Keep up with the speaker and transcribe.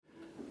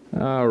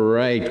All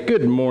right.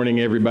 Good morning,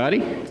 everybody.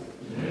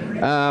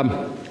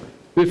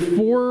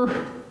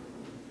 Before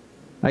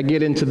I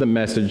get into the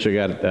message,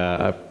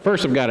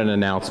 first I've got an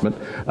announcement.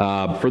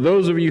 For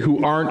those of you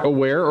who aren't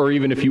aware, or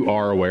even if you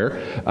are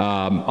aware,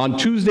 on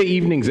Tuesday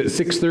evenings at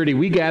 6:30,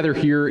 we gather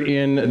here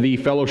in the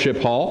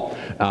fellowship hall,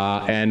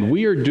 and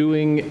we are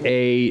doing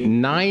a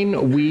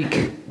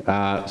 9-week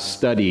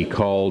study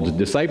called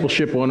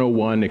Discipleship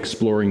 101,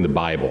 Exploring the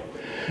Bible.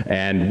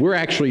 And we're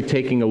actually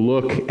taking a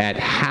look at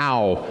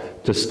how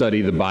to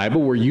study the Bible.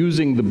 We're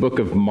using the book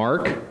of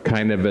Mark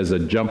kind of as a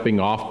jumping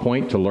off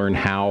point to learn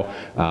how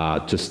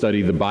to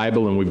study the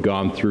Bible, and we've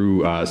gone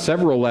through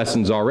several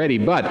lessons already.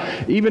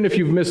 But even if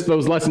you've missed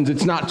those lessons,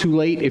 it's not too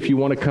late if you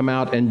want to come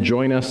out and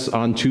join us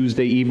on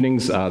Tuesday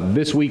evenings.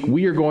 This week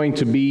we are going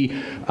to be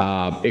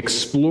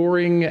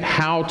exploring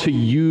how to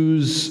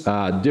use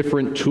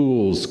different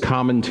tools,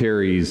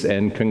 commentaries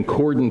and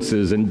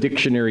concordances and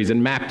dictionaries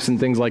and maps and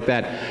things like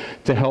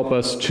that to help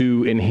us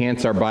to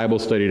enhance our Bible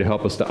study, to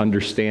help us to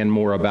understand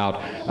more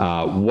about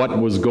what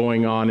was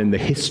going on in the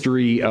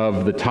history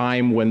of the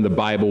time when the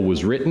Bible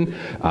was written,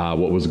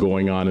 what was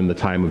going on in the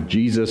time of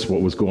Jesus,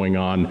 what was going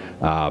on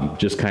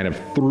just kind of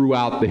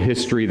throughout the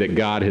history that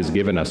God has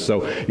given us.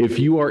 So if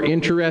you are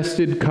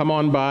interested, come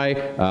on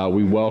by.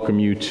 We welcome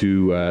you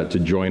to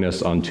join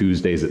us on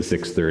Tuesdays at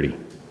 6:30.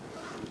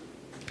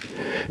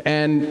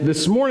 And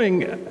this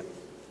morning,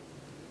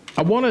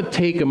 I want to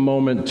take a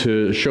moment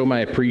to show my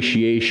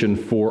appreciation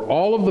for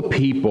all of the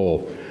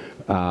people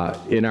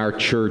in our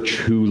church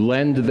who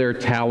lend their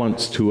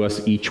talents to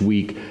us each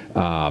week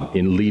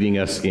in leading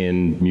us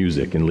in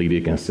music and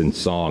leading us in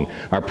song.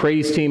 Our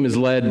praise team is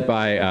led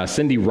by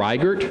Cindy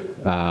Reigert.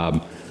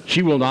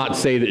 She will not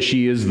say that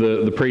she is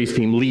the praise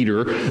team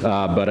leader,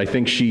 but I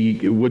think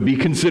she would be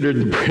considered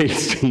the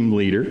praise team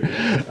leader.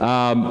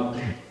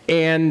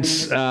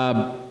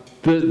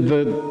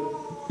 The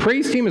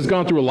praise team has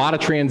gone through a lot of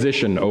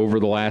transition over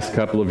the last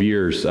couple of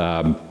years.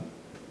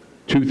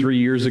 2-3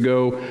 years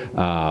ago,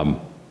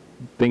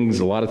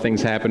 a lot of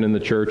things happened in the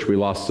church. We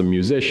lost some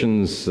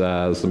musicians,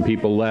 some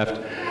people left.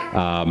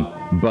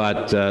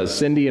 But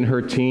Cindy and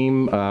her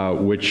team,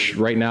 which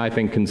right now I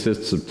think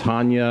consists of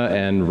Tanya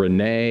and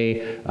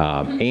Renee,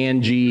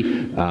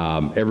 Angie,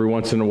 every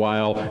once in a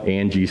while,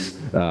 Angie's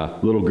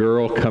little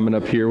girl coming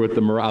up here with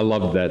the I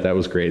loved that. That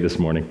was great this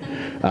morning.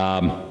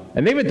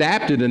 And they've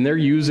adapted, and they're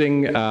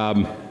using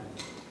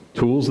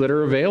tools that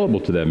are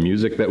available to them.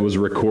 Music that was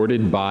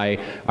recorded by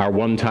our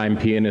one-time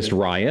pianist,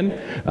 Ryan.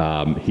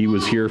 He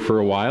was here for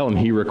a while, and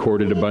he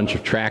recorded a bunch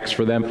of tracks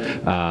for them.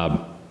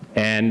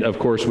 And, of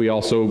course, we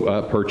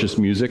also purchased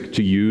music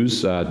to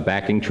use,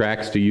 backing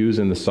tracks to use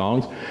in the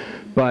songs.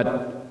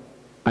 But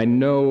I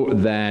know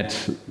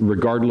that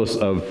regardless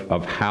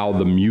of how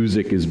the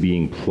music is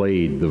being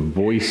played, the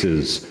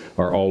voices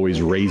are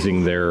always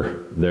raising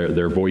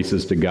their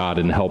voices to God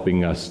and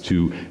helping us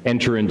to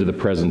enter into the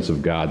presence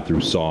of God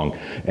through song.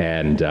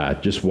 And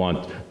just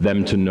want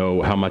them to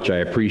know how much I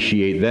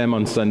appreciate them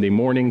on Sunday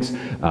mornings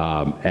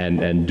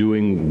and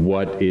doing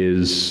what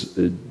is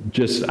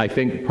just, I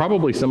think,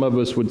 probably some of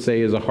us would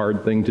say is a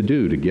hard thing to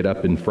do, to get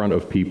up in front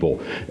of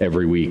people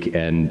every week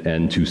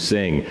and to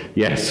sing.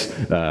 Yes,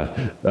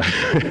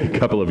 a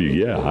couple of you,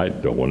 yeah, I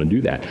don't want to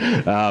do that.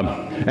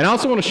 And I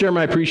also want to share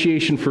my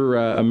appreciation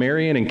for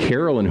Marion and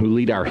Carolyn, who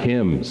lead our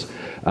hymns.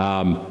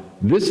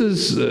 This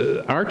is,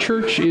 our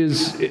church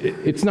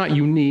it's not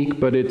unique,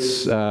 but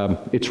it's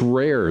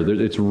rare.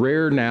 It's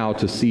rare now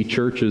to see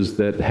churches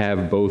that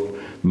have both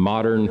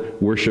modern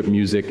worship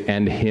music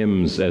and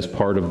hymns as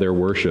part of their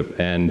worship.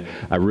 And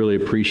I really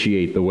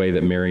appreciate the way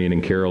that Marion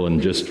and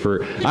Carolyn, just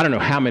for, I don't know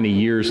how many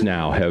years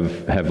now,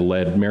 have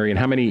led. Marion,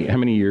 how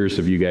many years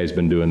have you guys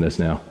been doing this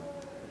now?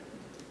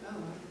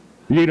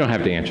 You don't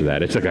have to answer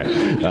that. It's okay.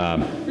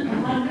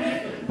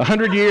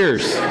 100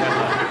 years.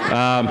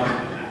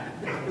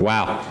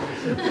 Wow.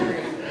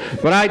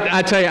 But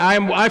I tell you,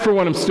 I for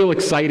one am still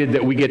excited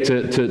that we get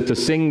to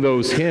sing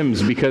those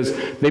hymns, because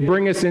they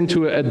bring us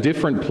into a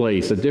different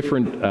place, a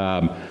different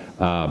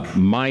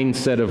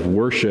mindset of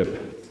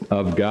worship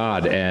of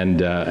God.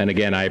 And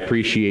again, I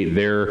appreciate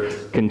their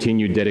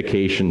continued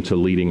dedication to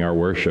leading our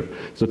worship.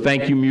 So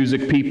thank you,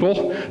 music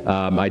people.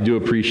 I do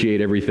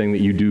appreciate everything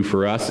that you do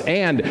for us.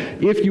 And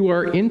if you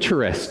are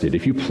interested,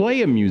 if you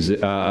play a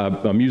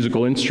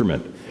musical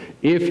instrument,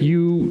 if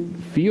you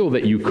feel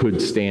that you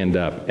could stand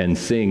up and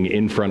sing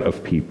in front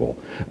of people,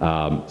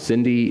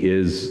 Cindy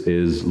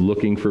is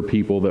looking for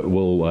people that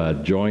will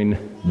join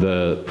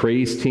the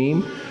praise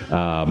team.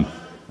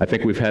 I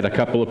think we've had a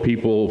couple of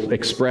people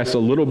express a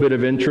little bit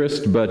of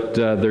interest, but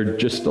they're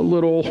just a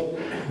little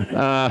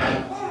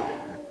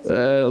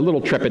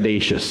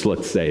trepidatious,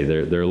 let's say.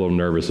 They're a little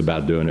nervous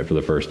about doing it for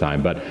the first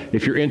time. But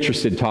if you're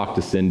interested, talk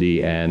to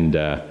Cindy, and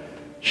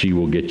she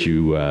will get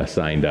you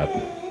signed up.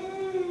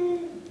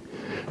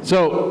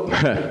 So,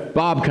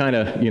 Bob kind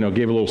of,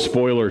 gave a little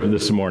spoiler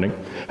this morning.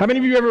 How many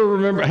of you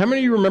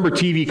remember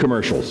TV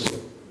commercials?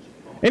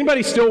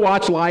 Anybody still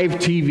watch live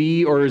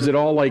TV, or is it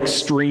all like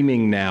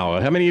streaming now?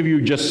 How many of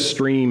you just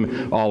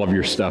stream all of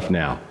your stuff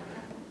now?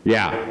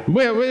 Yeah,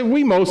 well,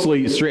 we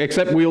mostly,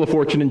 except Wheel of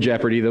Fortune and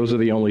Jeopardy, those are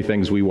the only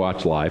things we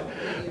watch live.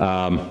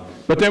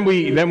 But then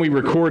we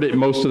record it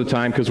most of the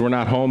time because we're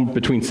not home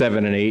between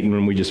 7 and 8, and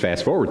then we just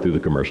fast forward through the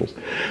commercials.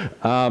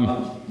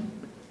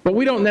 But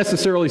we don't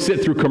necessarily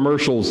sit through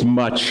commercials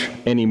much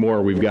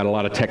anymore. We've got a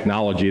lot of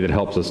technology that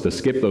helps us to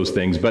skip those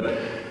things. But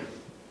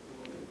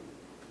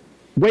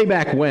way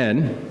back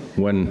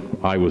when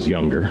I was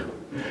younger,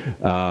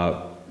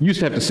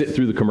 used to have to sit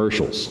through the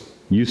commercials.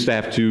 Used to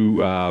have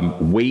to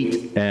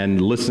wait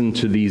and listen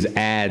to these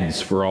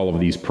ads for all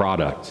of these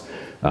products.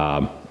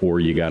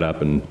 Or you got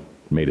up and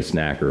made a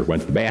snack or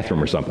went to the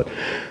bathroom or something.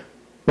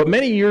 But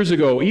many years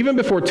ago, even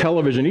before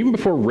television, even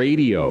before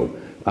radio,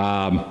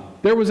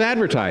 there was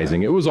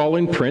advertising. It was all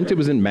in print. It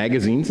was in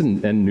magazines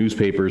and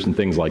newspapers and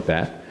things like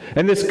that.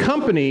 And this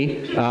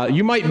company,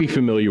 you might be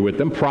familiar with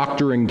them,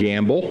 Procter &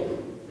 Gamble.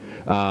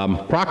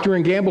 Procter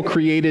 & Gamble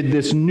created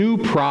this new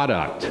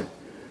product.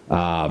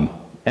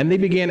 And they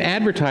began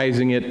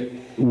advertising it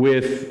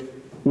with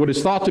what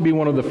is thought to be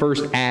one of the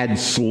first ad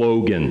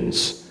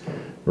slogans,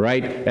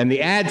 right? And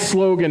the ad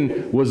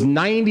slogan was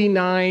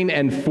 99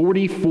 and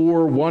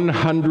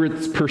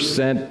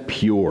 44/100%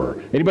 pure.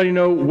 Anybody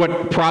know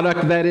what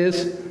product that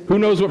is? Who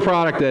knows what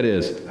product that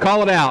is?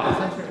 Call it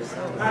out.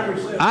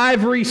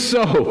 Ivory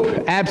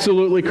soap.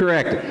 Absolutely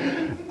correct.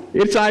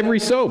 It's Ivory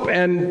soap.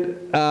 And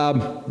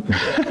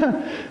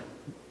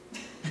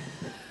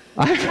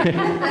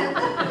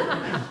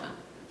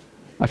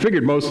I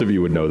figured most of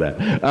you would know that.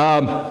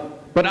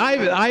 But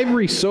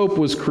Ivory soap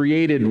was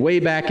created way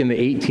back in the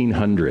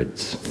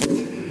 1800s.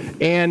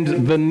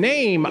 And the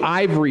name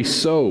Ivory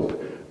soap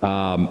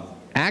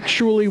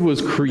actually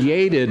was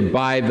created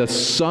by the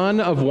son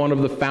of one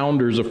of the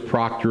founders of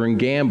Procter &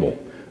 Gamble.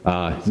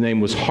 His name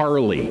was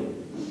Harley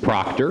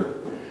Procter.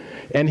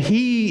 And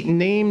he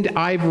named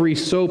Ivory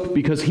soap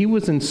because he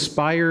was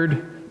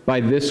inspired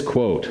by this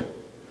quote: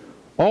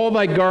 "All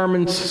thy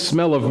garments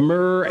smell of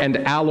myrrh and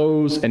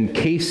aloes and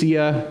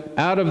cassia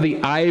out of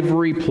the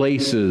ivory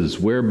places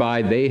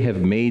whereby they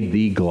have made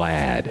thee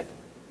glad."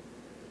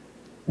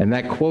 And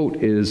that quote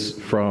is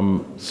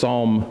from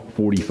Psalm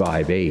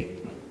 45:8.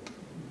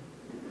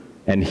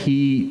 And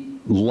he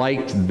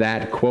liked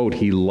that quote.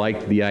 He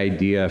liked the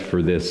idea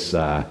for this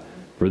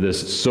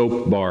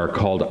soap bar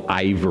called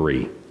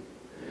Ivory.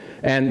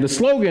 And the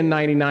slogan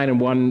 99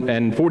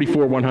 and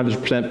 44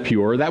 100%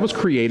 pure, that was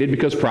created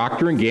because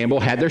Procter &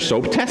 Gamble had their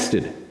soap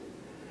tested.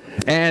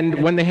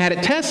 And when they had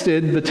it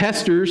tested, the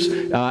testers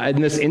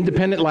in this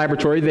independent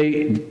laboratory,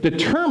 they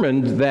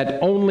determined that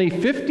only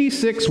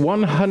 56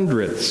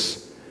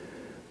 100ths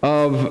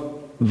of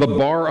the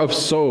bar of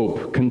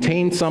soap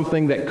contained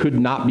something that could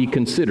not be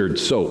considered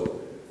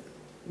soap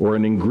or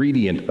an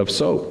ingredient of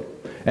soap.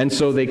 And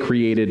so they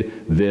created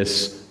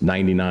this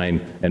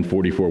 99 and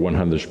 44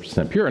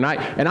 100% pure. And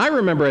I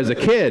remember as a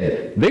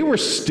kid, they were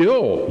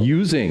still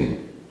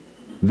using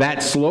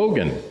that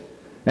slogan.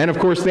 And of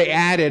course, they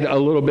added a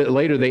little bit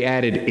later, they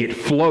added "it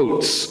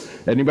floats."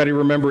 Anybody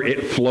remember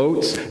 "it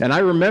floats"? And I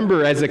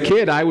remember as a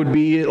kid, I would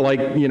be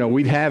like,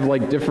 we'd have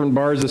like different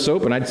bars of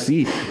soap, and I'd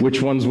see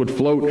which ones would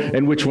float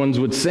and which ones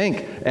would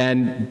sink,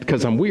 and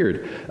because I'm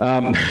weird.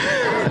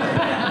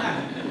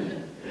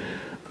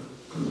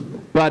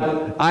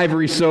 But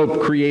Ivory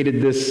Soap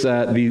created this,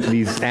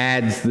 these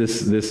ads,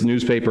 this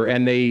newspaper,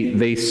 and they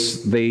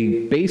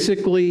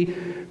basically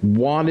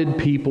wanted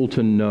people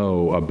to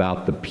know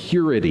about the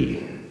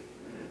purity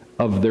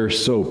of their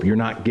soap. You're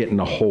not getting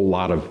a whole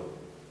lot of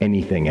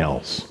anything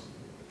else.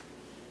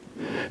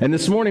 And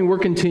this morning we're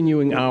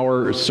continuing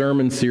our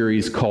sermon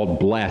series called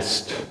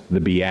Blessed, the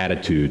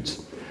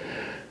Beatitudes.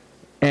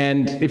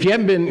 And if you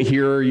haven't been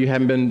here, you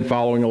haven't been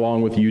following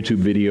along with YouTube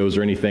videos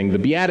or anything, the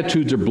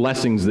Beatitudes are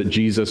blessings that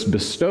Jesus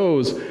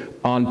bestows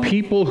on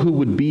people who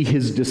would be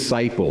his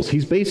disciples.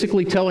 He's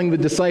basically telling the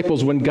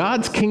disciples, when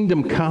God's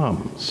kingdom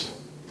comes,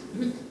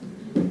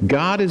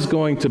 God is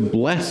going to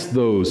bless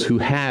those who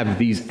have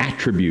these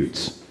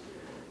attributes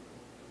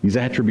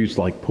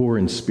like poor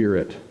in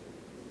spirit,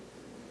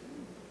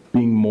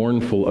 being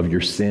mournful of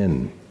your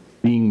sin,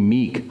 being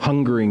meek,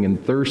 hungering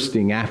and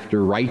thirsting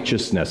after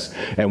righteousness.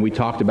 And we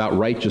talked about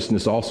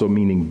righteousness also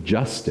meaning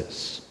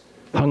justice,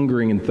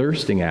 hungering and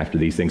thirsting after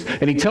these things.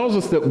 And he tells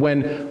us that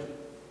when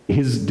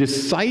his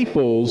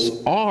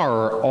disciples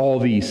are all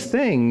these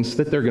things,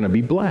 that they're going to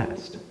be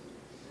blessed.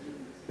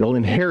 They'll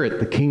inherit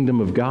the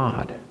kingdom of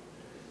God.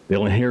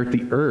 They'll inherit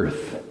the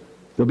earth.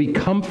 They'll be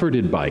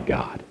comforted by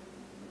God.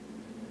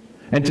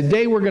 And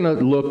today we're going to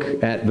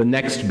look at the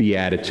next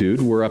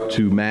beatitude. We're up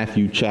to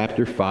Matthew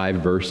chapter 5,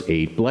 verse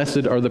 8.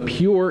 Blessed are the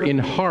pure in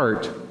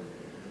heart,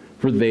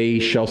 for they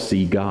shall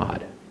see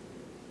God.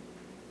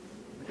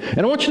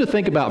 And I want you to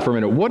think about for a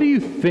minute, what do you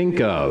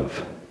think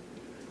of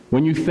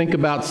when you think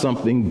about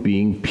something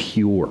being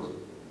pure?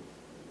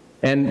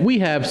 And we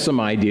have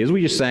some ideas.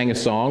 We just sang a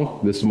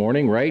song this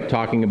morning, right?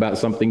 Talking about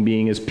something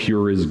being as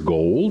pure as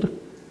gold.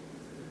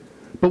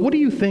 But what do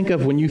you think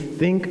of when you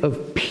think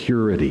of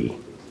purity?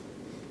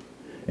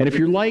 And if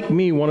you're like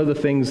me, one of the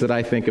things that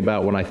I think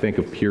about when I think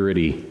of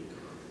purity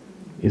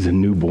is a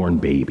newborn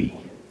baby.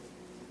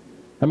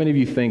 How many of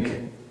you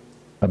think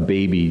a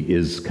baby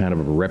is kind of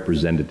a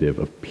representative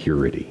of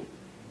purity?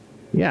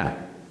 Yeah.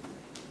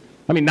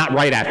 I mean, not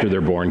right after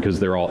they're born, because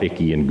they're all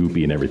icky and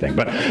goopy and everything,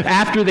 but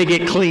after they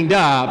get cleaned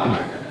up,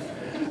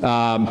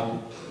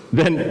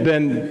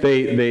 then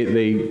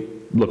they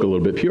look a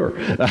little bit pure.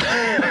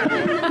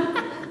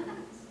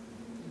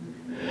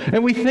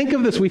 And we think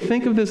of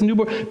this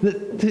newborn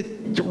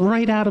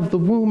right out of the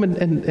womb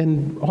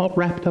and all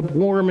wrapped up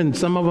warm, and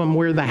some of them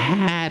wear the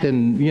hat,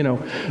 and they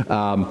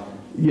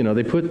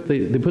put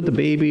the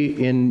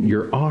baby in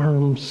your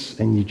arms,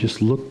 and you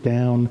just look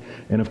down,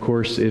 and of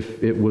course,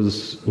 if it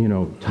was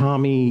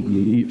Tommy,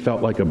 you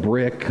felt like a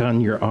brick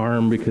on your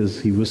arm because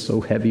he was so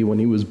heavy when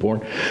he was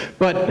born.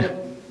 But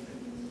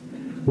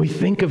we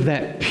think of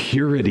that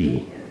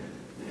purity.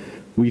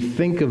 We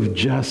think of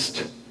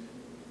just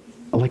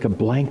like a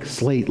blank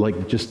slate,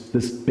 like just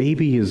this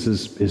baby is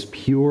as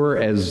pure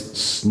as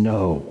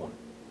snow.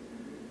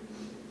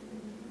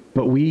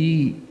 But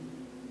we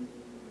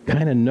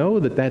kind of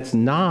know that that's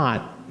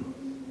not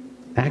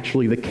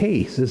actually the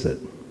case, is it?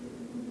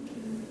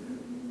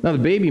 Now, the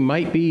baby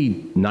might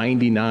be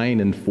 99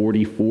 and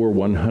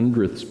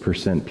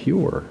 44/100%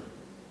 pure,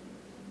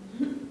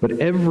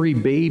 but every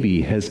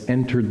baby has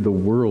entered the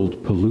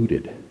world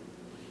polluted.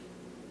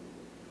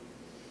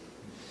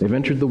 They've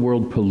entered the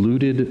world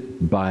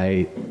polluted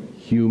by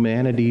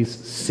humanity's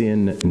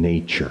sin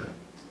nature.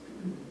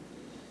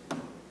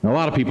 Now, a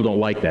lot of people don't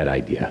like that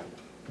idea.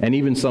 And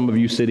even some of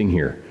you sitting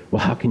here,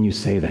 well, how can you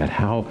say that?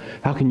 How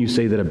can you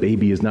say that a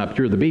baby is not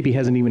pure? The baby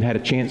hasn't even had a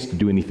chance to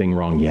do anything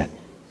wrong yet.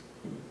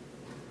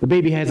 The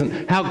baby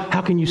hasn't,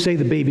 how can you say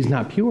the baby's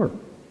not pure?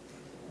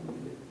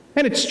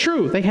 And it's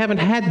true, they haven't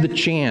had the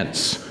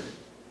chance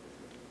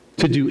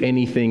to do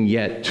anything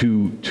yet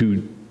to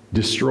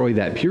destroy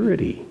that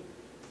purity.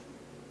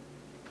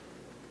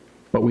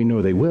 But we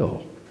know they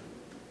will.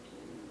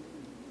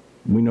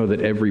 We know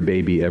that every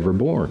baby ever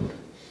born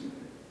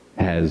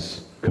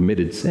has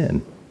committed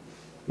sin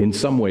in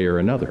some way or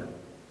another.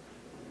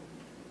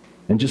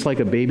 And just like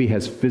a baby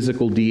has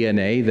physical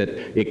DNA that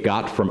it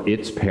got from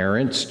its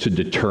parents to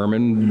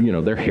determine,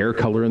 their hair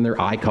color and their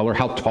eye color,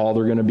 how tall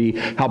they're going to be,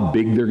 how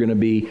big they're going to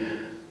be,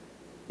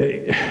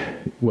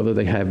 whether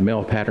they have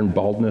male pattern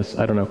baldness,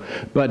 I don't know.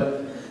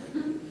 But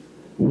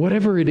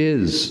whatever it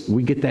is,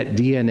 we get that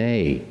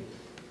DNA.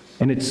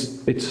 And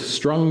it's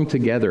strung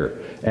together,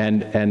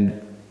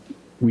 and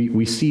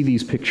we see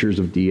these pictures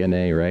of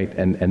DNA, right?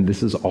 And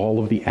this is all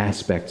of the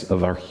aspects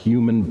of our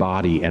human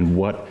body and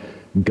what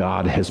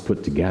God has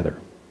put together.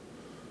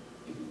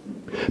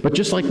 But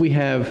just like we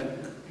have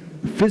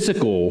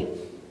physical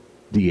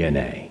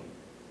DNA,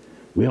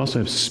 we also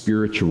have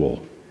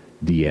spiritual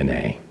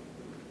DNA.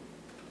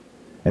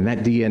 And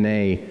that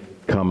DNA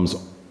comes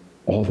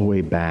all the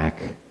way back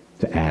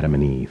to Adam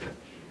and Eve.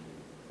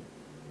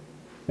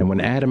 And when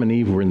Adam and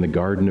Eve were in the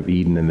Garden of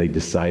Eden and they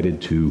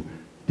decided to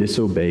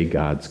disobey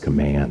God's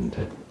command,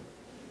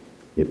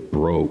 it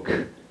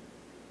broke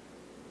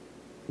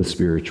the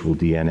spiritual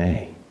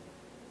DNA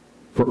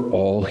for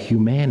all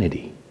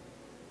humanity,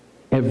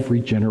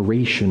 every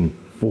generation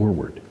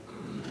forward.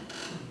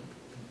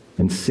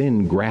 And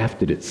sin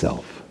grafted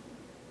itself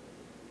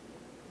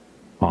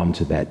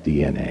onto that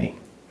DNA.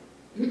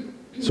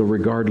 So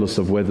regardless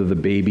of whether the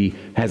baby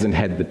hasn't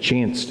had the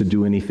chance to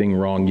do anything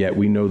wrong yet,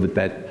 we know that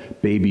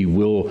that baby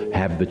will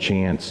have the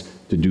chance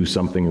to do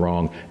something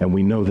wrong. And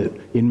we know that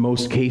in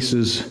most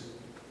cases,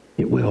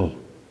 it will.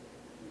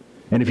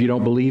 And if you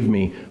don't believe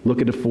me,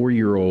 look at a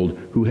 4-year-old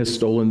who has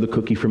stolen the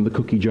cookie from the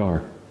cookie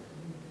jar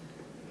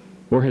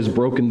or has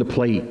broken the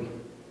plate.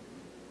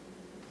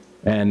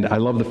 And I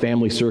love the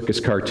Family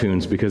Circus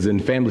cartoons, because in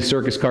Family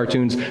Circus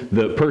cartoons,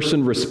 the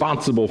person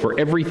responsible for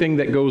everything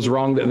that goes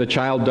wrong, that the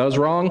child does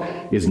wrong,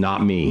 is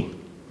not me.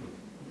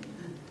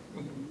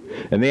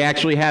 And they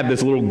actually have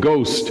this little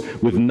ghost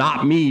with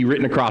 "not me"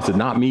 written across it.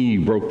 Not me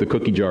broke the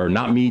cookie jar.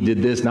 Not me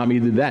did this. Not me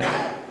did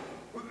that.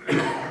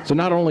 So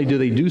not only do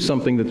they do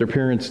something that their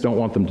parents don't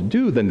want them to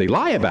do, then they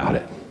lie about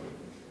it.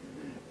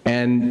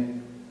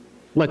 And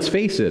let's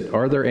face it,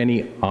 are there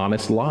any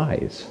honest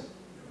lies?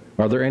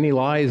 Are there any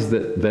lies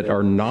that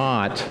are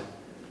not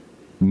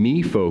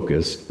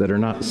me-focused, that are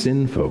not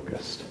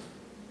sin-focused?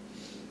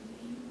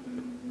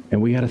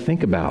 And we got to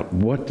think about,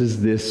 what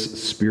does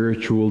this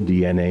spiritual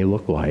DNA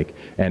look like,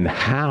 and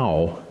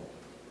how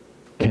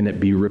can it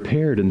be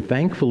repaired? And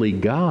thankfully,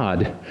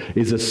 God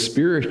is a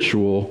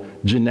spiritual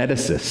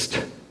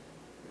geneticist.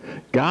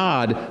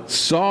 God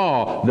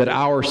saw that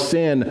our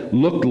sin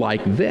looked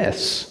like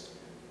this,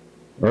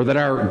 or that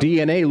our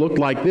DNA looked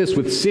like this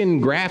with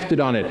sin grafted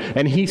on it.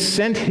 And he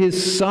sent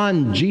his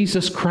Son,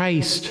 Jesus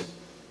Christ,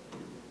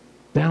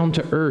 down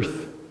to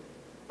earth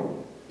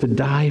to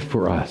die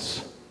for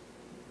us,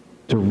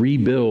 to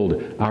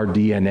rebuild our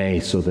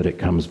DNA so that it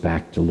comes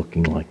back to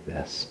looking like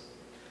this.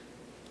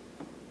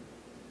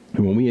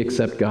 And when we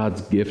accept God's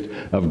gift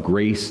of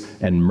grace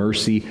and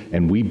mercy,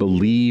 and we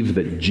believe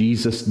that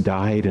Jesus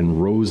died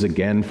and rose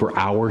again for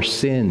our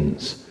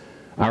sins,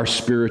 our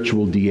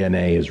spiritual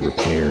DNA is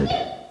repaired.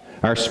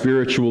 Our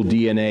spiritual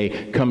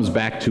DNA comes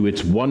back to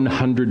its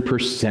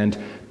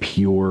 100%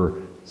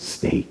 pure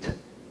state.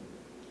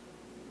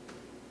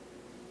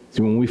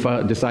 See, when we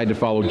decide to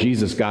follow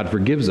Jesus, God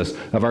forgives us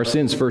of our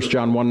sins. 1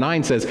 John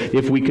 1:9 says,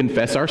 if we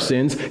confess our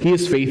sins, he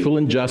is faithful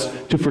and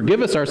just to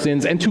forgive us our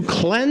sins and to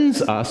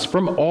cleanse us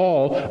from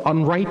all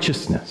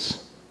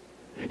unrighteousness.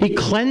 He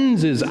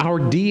cleanses our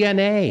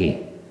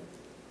DNA.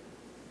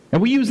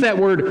 And we use that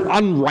word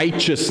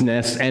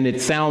unrighteousness, and it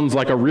sounds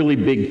like a really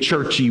big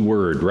churchy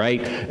word,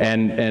 right?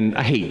 And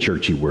I hate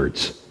churchy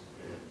words.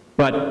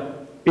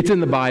 But it's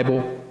in the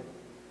Bible.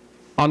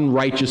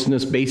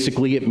 Unrighteousness,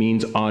 basically, it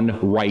means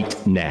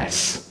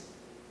unrightness.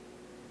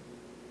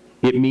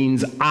 It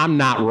means I'm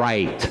not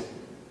right.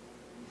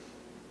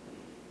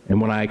 And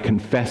when I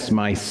confess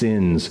my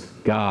sins,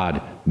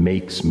 God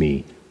makes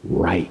me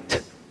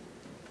right.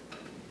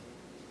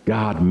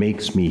 God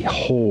makes me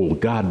whole.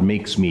 God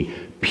makes me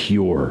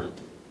pure.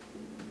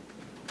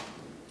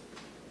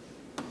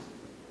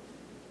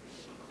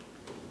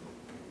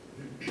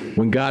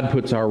 When God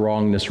puts our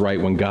wrongness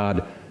right, when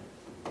God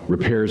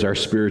repairs our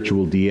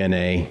spiritual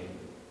DNA,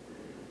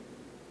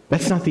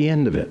 that's not the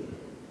end of it.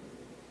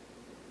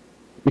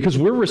 Because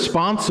we're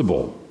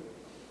responsible.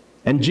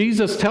 And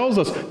Jesus tells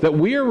us that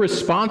we are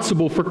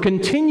responsible for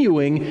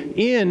continuing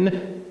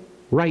in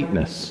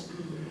rightness.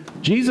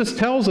 Jesus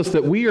tells us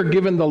that we are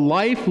given the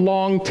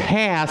lifelong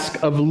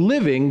task of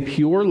living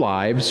pure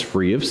lives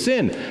free of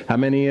sin. How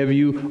many of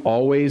you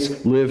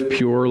always live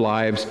pure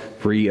lives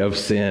free of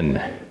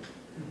sin?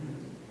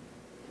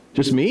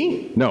 Just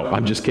me? No,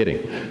 I'm just kidding.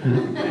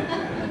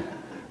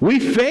 We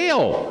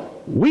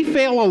fail. We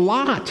fail a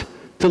lot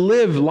to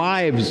live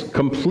lives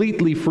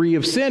completely free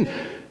of sin.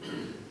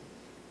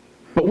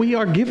 But we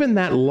are given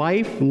that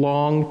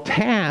lifelong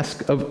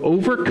task of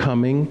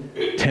overcoming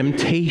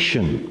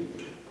temptation.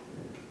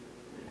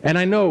 And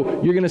I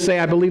know you're going to say,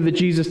 I believe that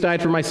Jesus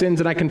died for my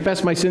sins and I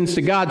confess my sins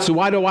to God, so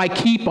why do I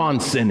keep on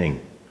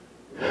sinning?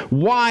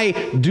 Why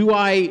do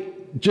I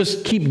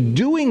just keep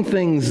doing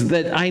things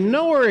that I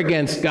know are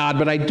against God,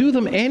 but I do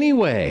them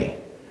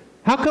anyway?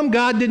 How come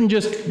God didn't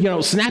just,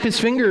 snap his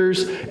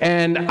fingers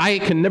and I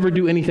can never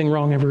do anything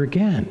wrong ever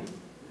again?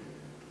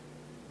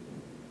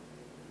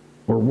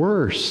 Or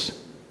worse,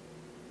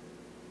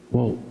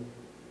 well,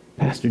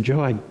 Pastor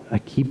Joe, I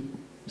keep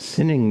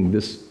sinning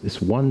this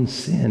one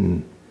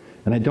sin,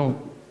 and I don't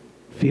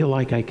feel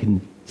like I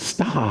can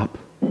stop.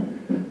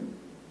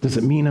 Does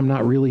it mean I'm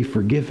not really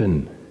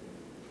forgiven?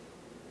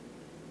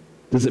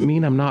 Does it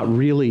mean I'm not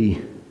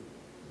really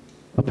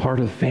a part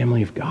of the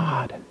family of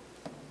God?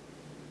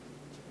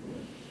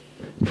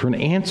 And for an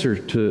answer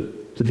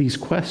to these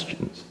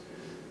questions,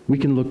 we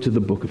can look to the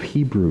book of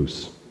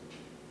Hebrews.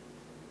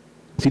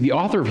 See, the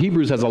author of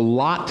Hebrews has a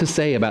lot to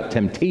say about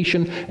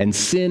temptation and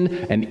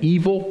sin and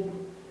evil,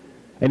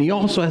 and he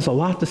also has a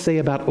lot to say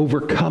about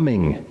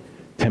overcoming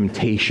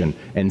temptation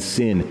and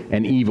sin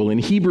and evil. In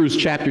Hebrews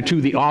chapter 2,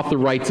 the author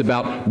writes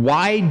about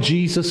why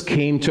Jesus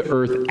came to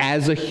earth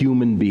as a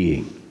human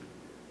being.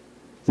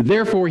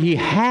 Therefore, he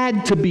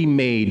had to be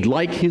made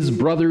like his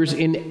brothers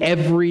in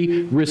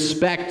every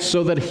respect,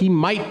 so that he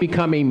might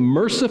become a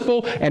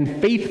merciful and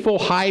faithful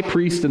high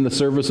priest in the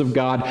service of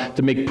God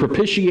to make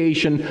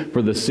propitiation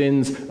for the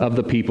sins of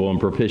the people. And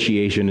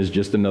propitiation is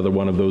just another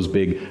one of those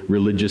big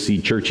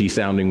religious-y, churchy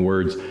sounding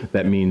words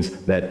that means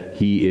that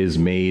he is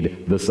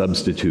made the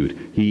substitute.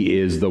 He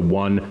is the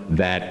one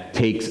that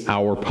takes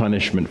our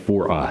punishment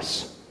for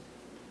us.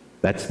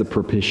 That's the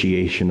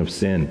propitiation of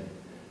sin.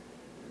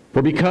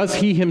 For because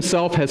he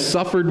himself has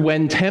suffered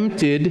when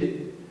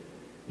tempted,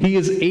 he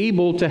is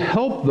able to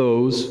help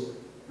those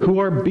who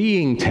are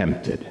being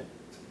tempted.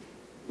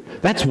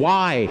 That's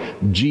why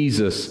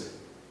Jesus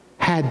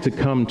had to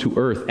come to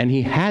earth, and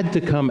he had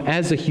to come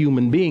as a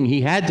human being.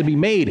 He had to be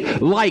made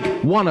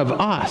like one of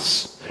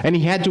us, and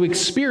he had to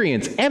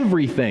experience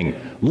everything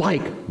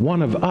like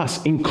one of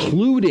us,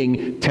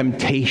 including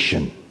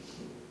temptation.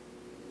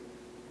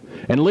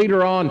 And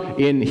later on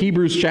in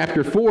Hebrews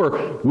chapter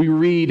 4, we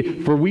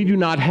read, "For we do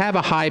not have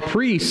a high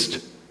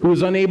priest who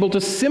is unable to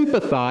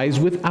sympathize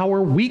with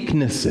our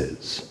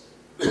weaknesses,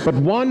 but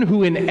one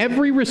who in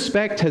every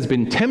respect has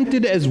been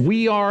tempted as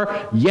we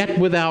are, yet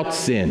without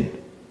sin."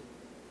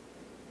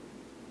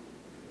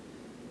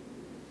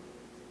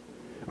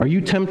 Are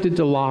you tempted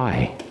to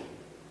lie?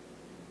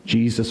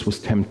 Jesus was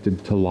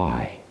tempted to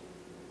lie.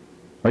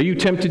 Are you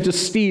tempted to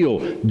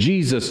steal?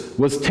 Jesus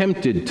was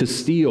tempted to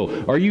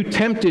steal. Are you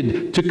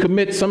tempted to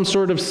commit some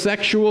sort of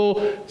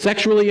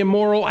sexually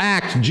immoral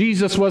act?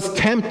 Jesus was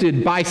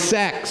tempted by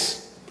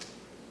sex.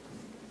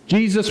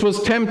 Jesus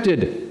was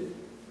tempted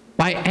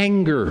by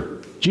anger.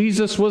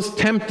 Jesus was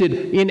tempted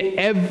in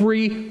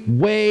every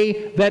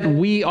way that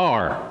we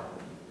are.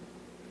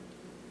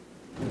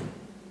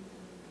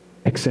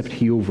 Except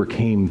he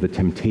overcame the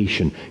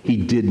temptation. He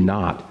did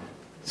not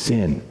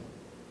sin.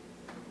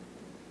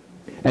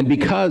 And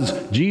because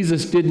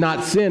Jesus did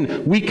not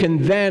sin, we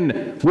can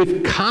then,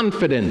 with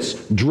confidence,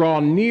 draw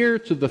near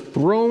to the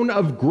throne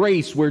of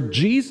grace where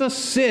Jesus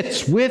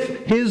sits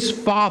with his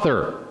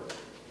Father.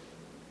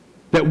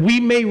 that we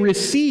may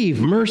receive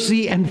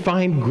mercy and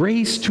find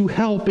grace to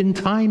help in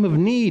time of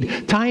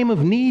need. Time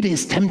of need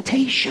is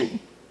temptation.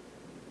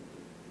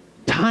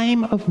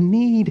 Time of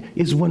need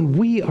is when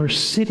we are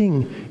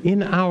sitting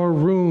in our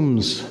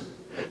rooms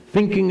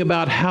thinking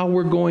about how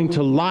we're going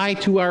to lie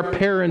to our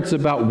parents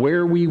about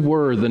where we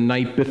were the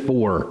night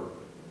before.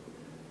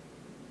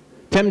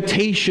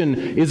 Temptation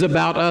is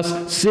about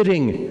us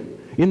sitting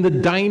in the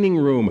dining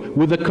room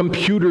with a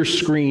computer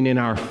screen in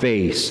our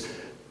face,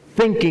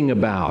 thinking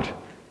about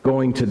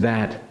going to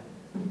that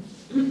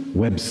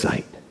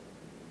website.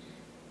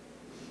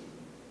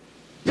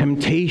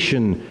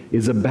 Temptation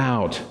is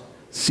about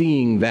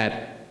seeing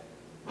that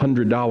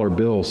 $100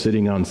 bill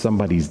sitting on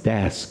somebody's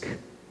desk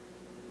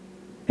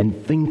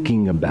and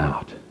thinking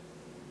about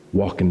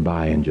walking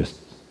by and just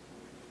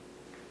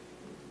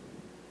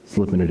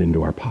slipping it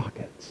into our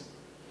pockets.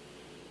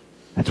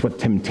 That's what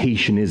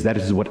temptation is. That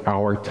is what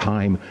our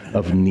time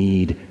of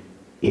need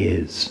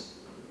is.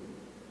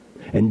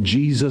 And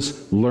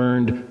Jesus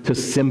learned to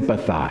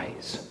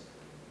sympathize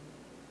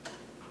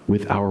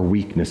with our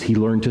weakness. He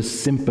learned to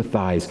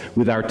sympathize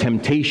with our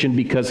temptation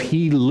because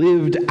he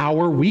lived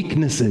our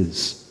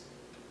weaknesses.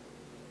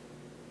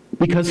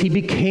 Because he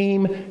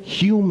became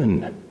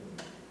human.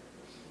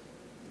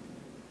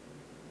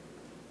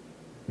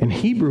 And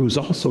Hebrews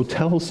also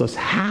tells us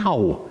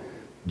how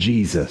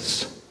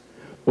Jesus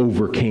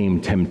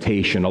overcame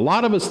temptation. A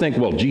lot of us think,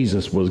 well,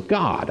 Jesus was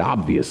God.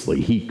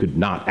 Obviously, he could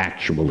not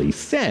actually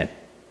sin.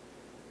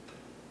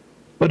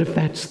 But if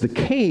that's the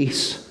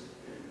case,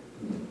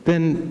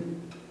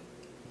 then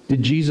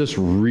can Jesus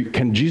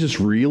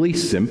really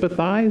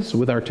sympathize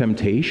with our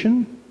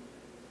temptation?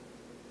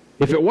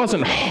 If it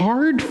wasn't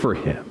hard for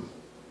him,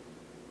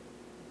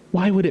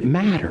 why would it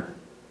matter?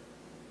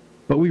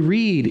 But we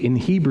read in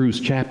Hebrews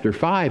chapter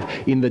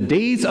 5, in the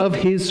days of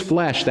his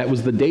flesh, that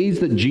was the days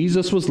that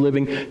Jesus was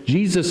living,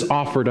 Jesus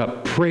offered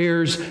up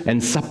prayers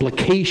and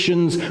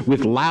supplications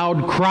with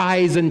loud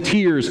cries and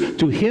tears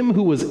to him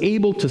who was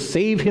able to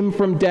save him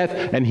from death,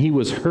 and he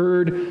was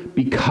heard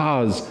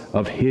because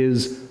of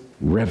his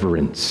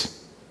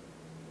reverence.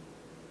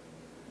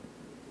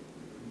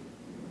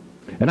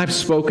 And I've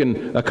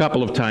spoken a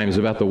couple of times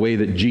about the way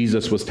that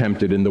Jesus was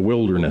tempted in the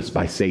wilderness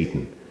by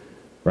Satan.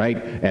 Right?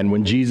 And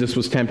when Jesus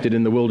was tempted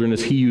in the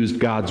wilderness, he used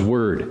God's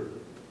word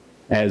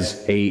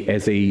as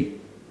a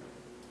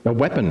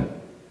weapon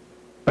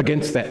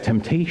against that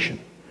temptation.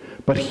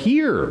 But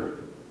here,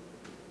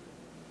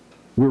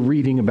 we're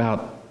reading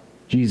about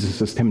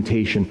Jesus'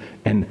 temptation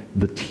and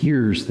the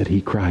tears that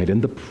he cried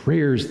and the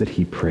prayers that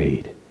he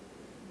prayed.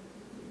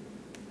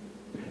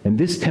 And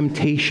this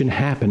temptation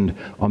happened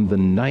on the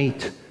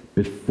night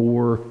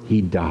before he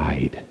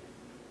died.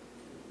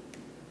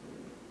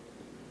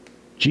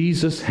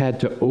 Jesus had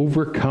to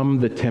overcome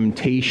the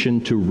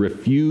temptation to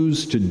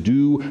refuse to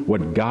do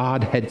what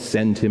God had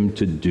sent him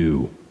to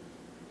do.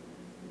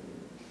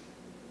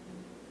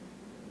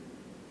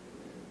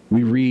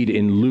 We read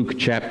in Luke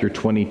chapter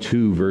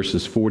 22,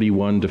 verses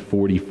 41 to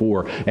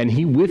 44, and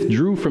he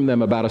withdrew from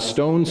them about a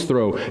stone's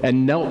throw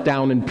and knelt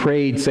down and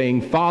prayed,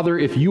 saying, Father,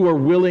 if you are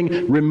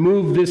willing,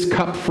 remove this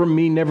cup from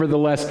me.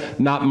 Nevertheless,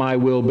 not my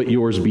will, but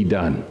yours be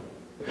done.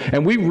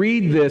 And we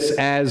read this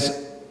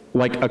as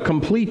like a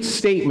complete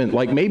statement,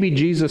 like maybe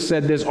Jesus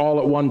said this all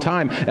at one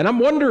time. And I'm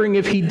wondering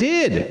if he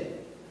did.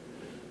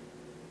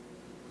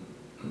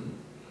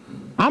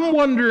 I'm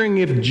wondering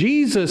if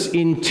Jesus,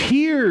 in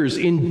tears,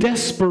 in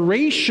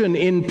desperation,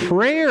 in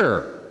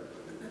prayer,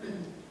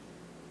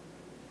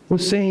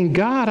 was saying,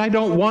 God, I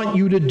don't want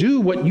you to do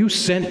what you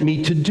sent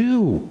me to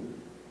do.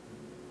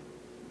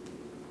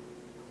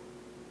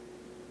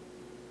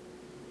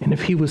 And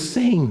if he was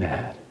saying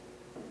that,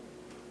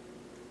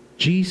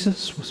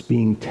 Jesus was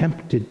being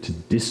tempted to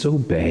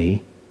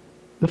disobey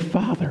the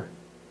Father.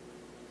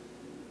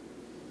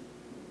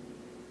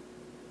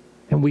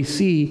 And we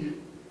see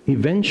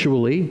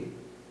eventually,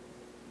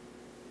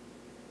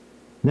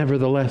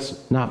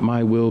 nevertheless, not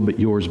my will, but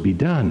yours be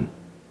done.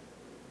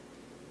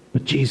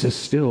 But Jesus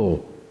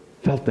still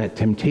felt that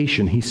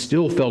temptation. He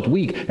still felt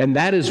weak. And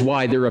that is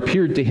why there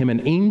appeared to him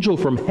an angel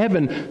from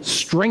heaven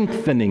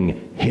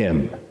strengthening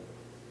him.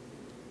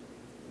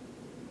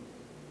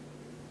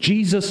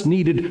 Jesus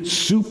needed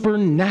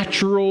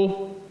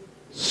supernatural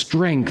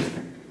strength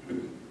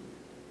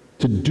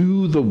to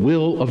do the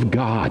will of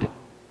God.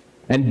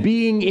 And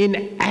being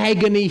in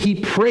agony, he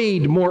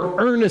prayed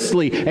more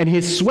earnestly, and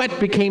his sweat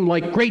became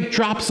like great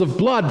drops of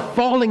blood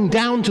falling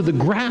down to the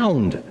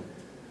ground.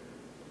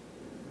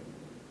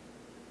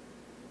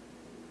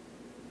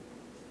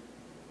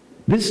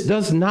 This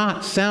does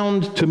not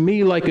sound to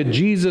me like a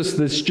Jesus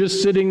that's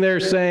just sitting there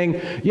saying,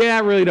 yeah, I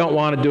really don't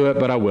want to do it,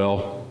 but I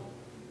will.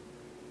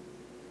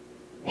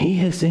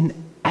 He is in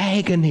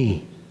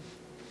agony.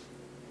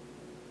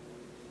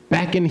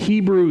 Back in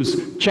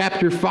Hebrews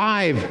chapter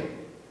 5,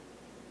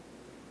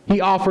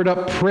 he offered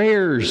up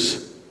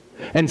prayers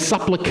and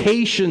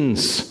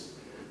supplications.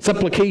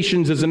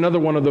 Supplications is another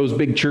one of those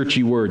big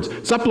churchy words.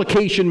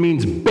 Supplication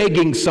means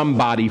begging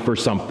somebody for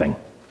something.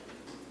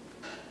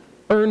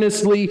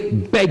 Earnestly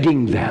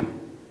begging them.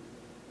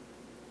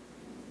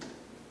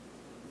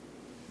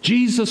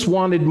 Jesus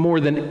wanted more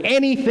than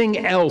anything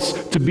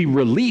else to be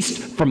released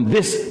from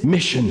this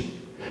mission.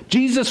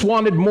 Jesus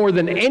wanted more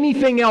than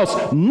anything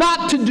else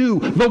not to do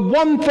the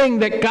one thing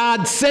that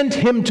God sent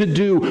him to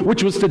do,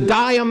 which was to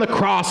die on the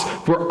cross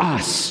for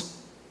us.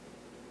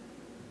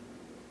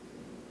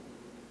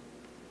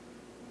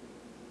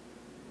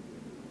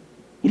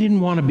 He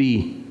didn't want to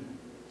be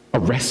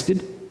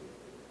arrested.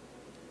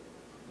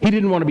 He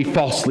didn't want to be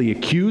falsely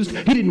accused.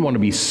 He didn't want to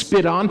be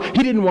spit on.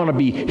 He didn't want to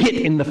be hit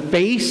in the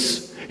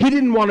face. He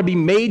didn't want to be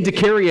made to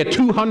carry a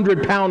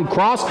 200-pound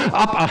cross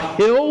up a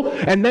hill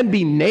and then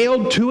be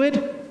nailed to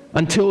it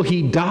until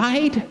he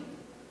died.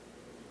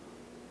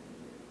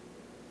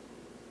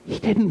 He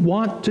didn't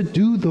want to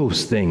do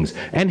those things,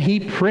 and he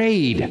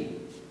prayed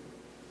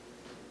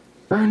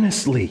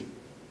earnestly.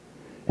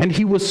 And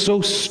he was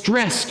so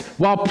stressed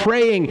while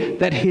praying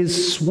that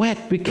his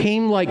sweat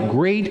became like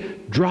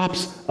great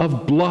drops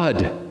of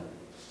blood.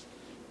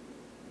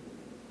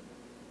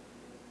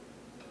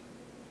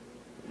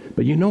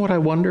 But you know what I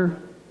wonder?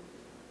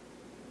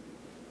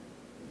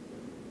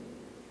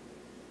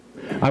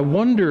 I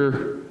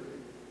wonder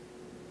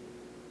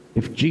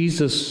if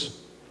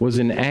Jesus was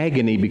in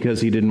agony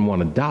because he didn't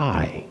want to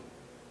die.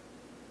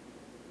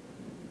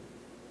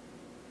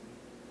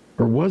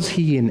 Or was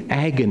he in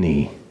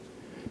agony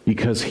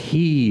because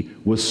he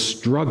was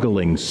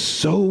struggling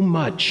so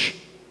much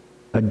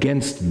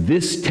against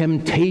this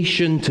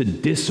temptation to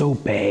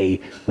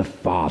disobey the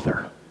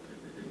Father?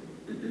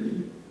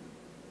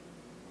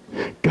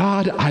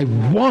 God, I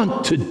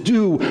want to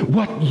do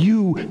what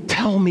you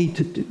tell me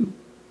to do.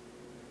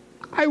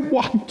 I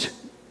want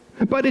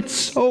to, but it's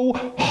so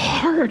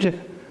hard.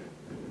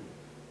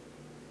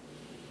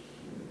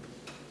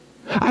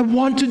 I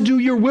want to do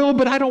your will,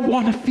 but I don't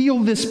want to feel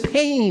this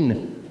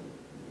pain.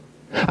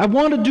 I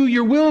want to do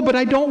your will, but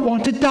I don't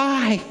want to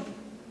die.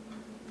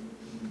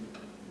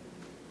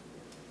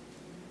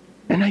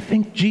 And I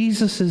think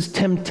Jesus'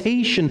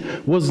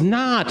 temptation was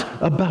not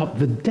about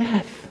the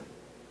death.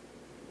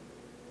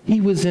 He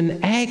was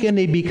in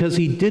agony because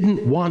he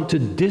didn't want to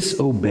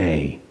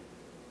disobey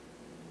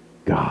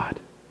God.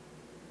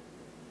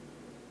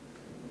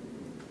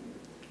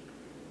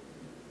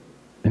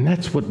 And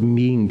that's what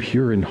being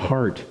pure in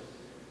heart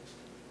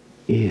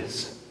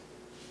is.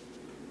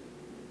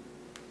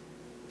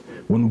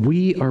 When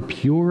we are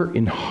pure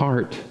in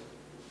heart,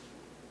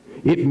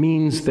 it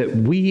means that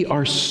we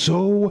are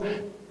so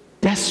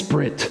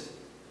desperate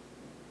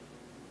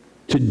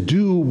to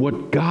do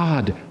what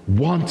God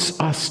wants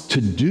us to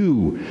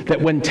do,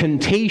 that when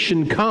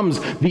temptation comes,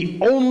 the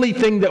only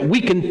thing that we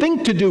can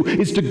think to do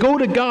is to go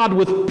to God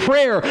with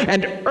prayer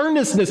and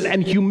earnestness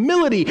and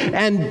humility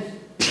and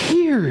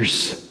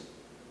tears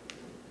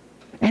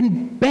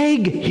and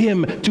beg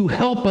him to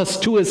help us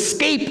to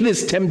escape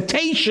this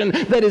temptation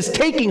that is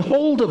taking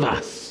hold of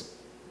us.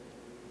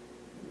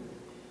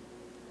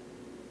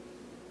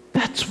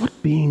 That's what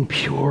being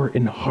pure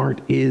in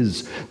heart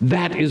is.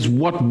 That is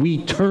what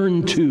we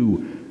turn to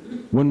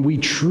when we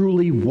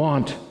truly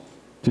want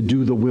to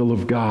do the will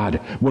of God,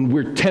 when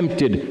we're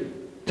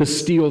tempted to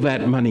steal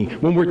that money,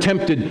 when we're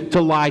tempted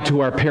to lie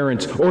to our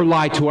parents or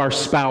lie to our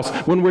spouse,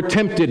 when we're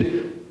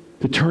tempted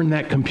to turn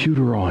that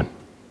computer on.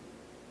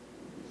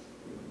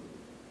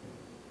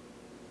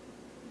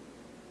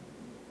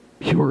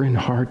 Pure in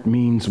heart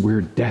means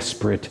we're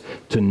desperate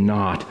to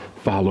not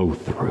follow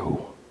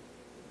through.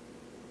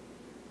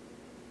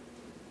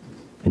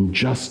 And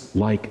just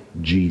like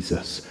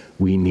Jesus,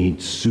 we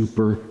need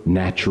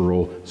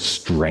supernatural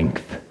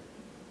strength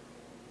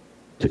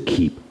to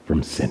keep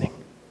from sinning.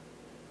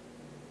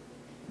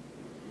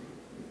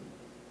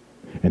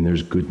 And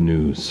there's good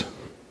news,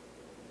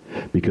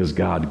 because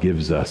God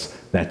gives us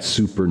that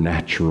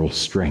supernatural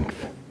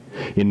strength.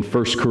 In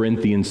 1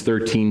 Corinthians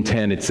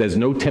 13:10, it says,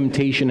 "No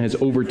temptation has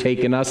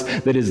overtaken us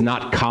that is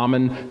not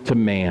common to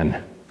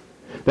man."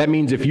 That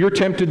means if you're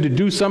tempted to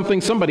do something,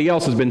 somebody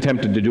else has been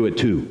tempted to do it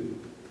too.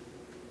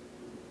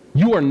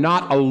 You are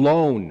not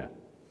alone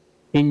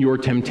in your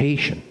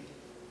temptation.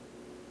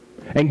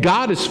 And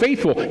God is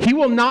faithful. He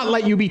will not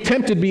let you be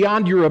tempted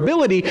beyond your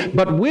ability,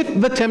 but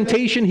with the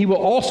temptation, he will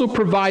also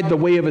provide the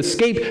way of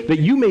escape that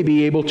you may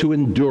be able to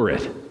endure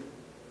it.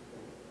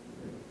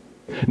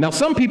 Now,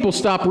 some people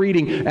stop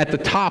reading at the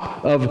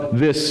top of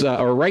this,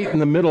 or right in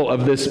the middle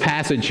of this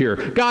passage here.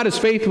 God is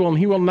faithful and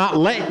he will not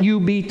let you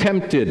be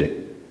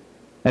tempted.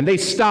 And they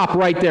stop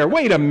right there.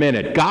 Wait a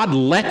minute. God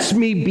lets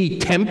me be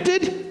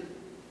tempted?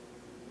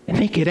 And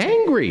they get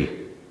angry.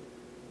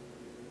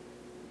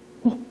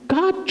 Well,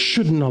 God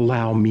shouldn't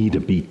allow me to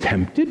be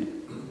tempted.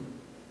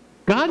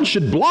 God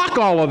should block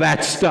all of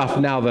that stuff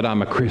now that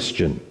I'm a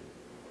Christian.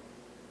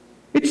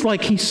 It's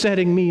like he's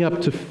setting me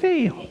up to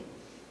fail.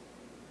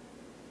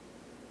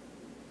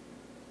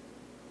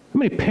 How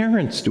many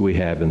parents do we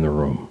have in the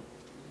room?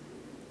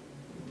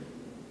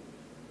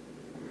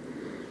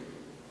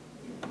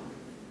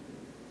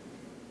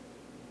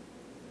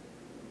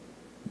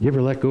 You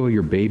ever let go of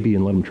your baby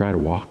and let him try to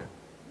walk?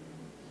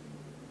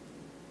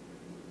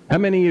 How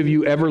many of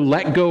you ever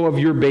let go of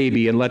your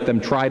baby and let them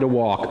try to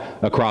walk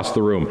across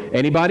the room?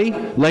 Anybody?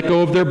 Let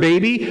go of their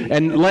baby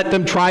and let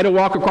them try to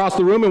walk across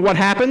the room, and what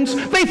happens?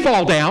 They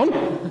fall down.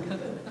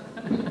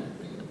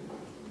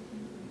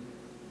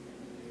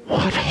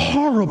 What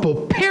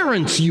horrible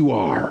parents you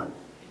are.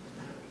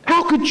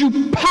 How could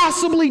you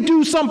possibly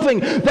do something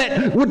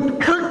that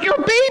would hurt your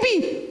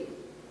baby?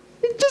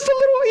 It's just a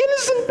little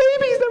innocent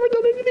baby. He's never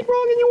done anything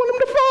wrong, and you want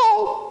him to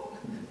fall.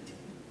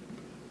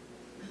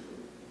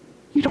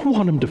 You don't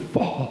want him to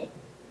fall.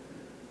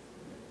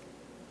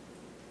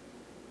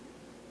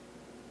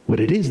 What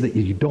it is that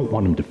you don't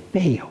want him to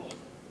fail.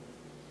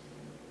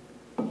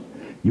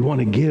 You want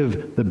to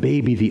give the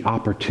baby the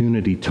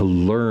opportunity to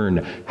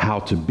learn how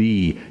to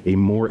be a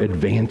more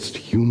advanced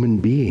human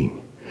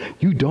being.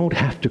 You don't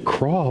have to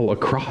crawl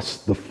across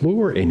the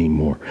floor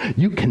anymore.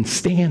 You can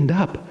stand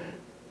up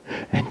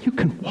and you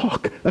can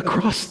walk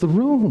across the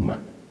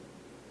room.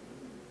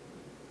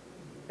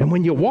 And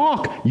when you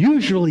walk,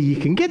 usually you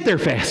can get there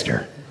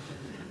faster.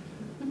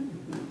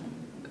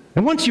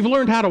 And once you've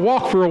learned how to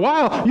walk for a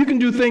while, you can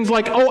do things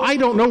like,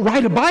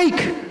 ride a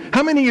bike.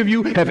 How many of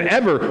you have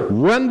ever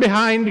run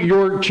behind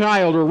your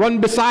child or run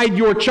beside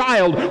your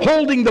child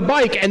holding the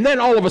bike, and then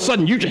all of a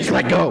sudden you just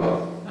let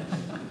go?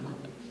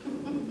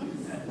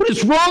 What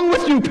is wrong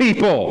with you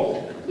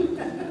people?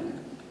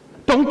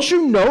 Don't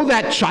you know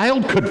that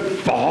child could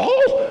fall?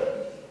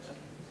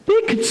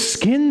 They could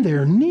skin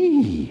their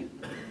knee.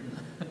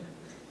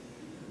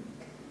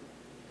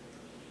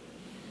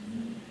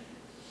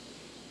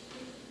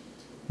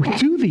 We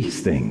do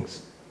these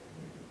things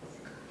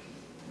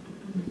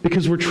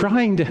because we're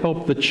trying to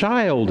help the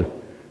child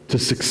to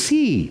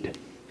succeed.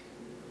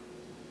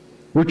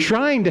 We're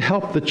trying to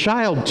help the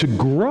child to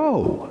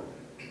grow.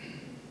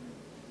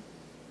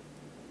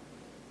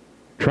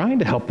 Trying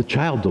to help the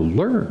child to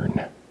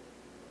learn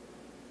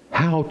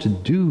how to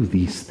do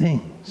these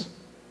things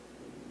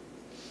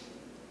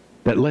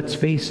that, let's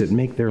face it,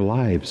 make their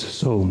lives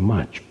so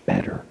much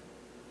better.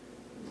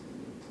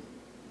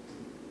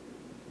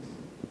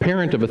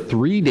 Parent of a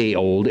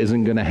 3-day-old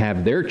isn't going to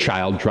have their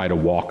child try to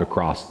walk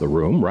across the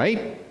room,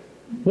 right?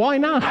 Why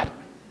not?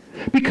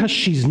 Because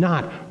she's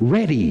not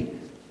ready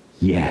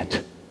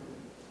yet.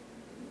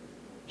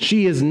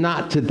 She is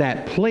not to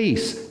that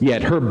place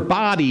yet. Her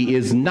body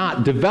is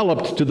not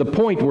developed to the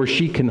point where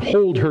she can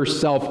hold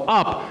herself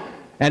up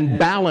and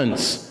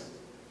balance.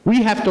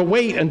 We have to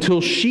wait until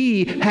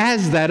she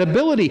has that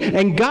ability.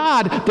 And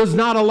God does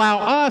not allow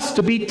us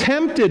to be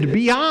tempted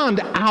beyond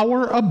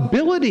our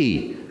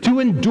ability to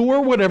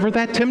endure whatever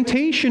that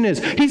temptation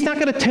is. He's not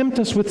going to tempt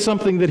us with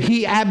something that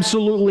he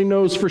absolutely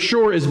knows for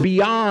sure is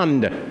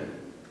beyond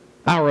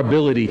our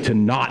ability to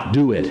not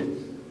do it.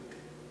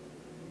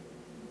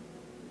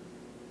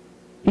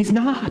 He's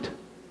not.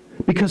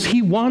 Because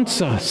he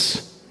wants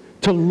us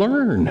to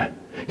learn.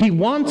 He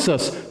wants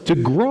us to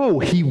grow.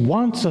 He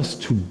wants us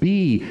to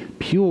be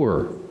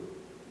pure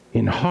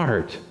in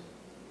heart.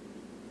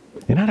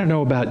 And I don't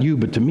know about you,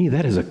 but to me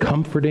that is a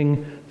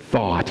comforting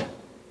thought.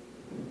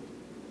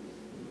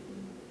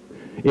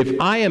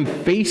 If I am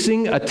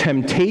facing a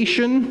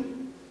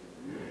temptation,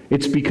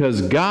 it's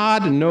because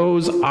God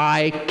knows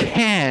I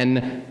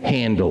can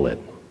handle it.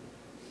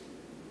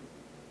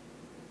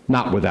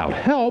 Not without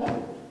help,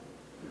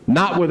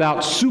 not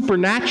without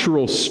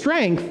supernatural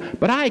strength,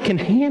 but I can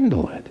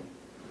handle it.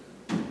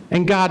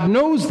 And God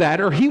knows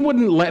that, or he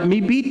wouldn't let me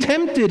be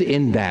tempted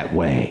in that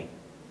way.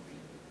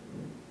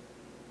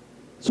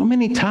 So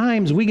many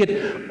times we get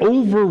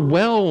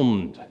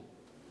overwhelmed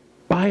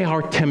by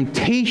our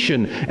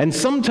temptation, and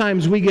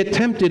sometimes we get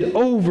tempted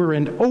over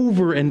and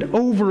over and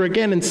over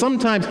again, and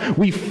sometimes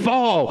we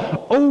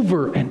fall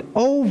over and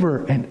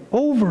over and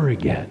over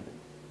again.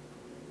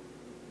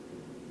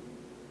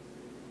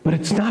 But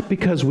it's not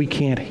because we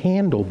can't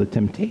handle the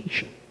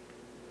temptation.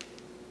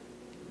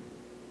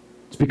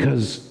 It's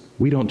because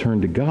we don't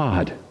turn to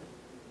God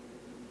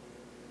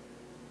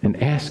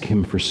and ask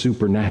him for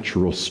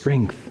supernatural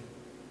strength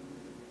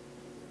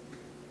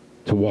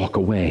to walk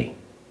away.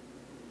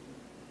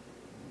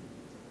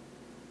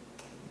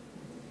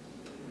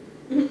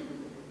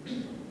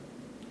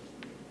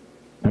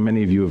 How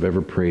many of you have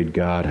ever prayed,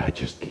 God, I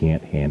just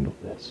can't handle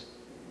this?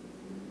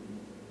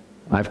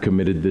 I've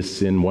committed this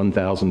sin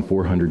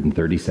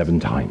 1,437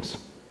 times.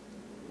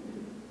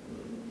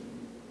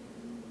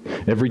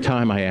 Every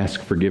time I ask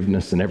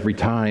forgiveness, and every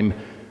time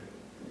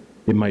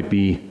it might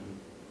be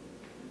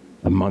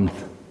a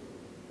month,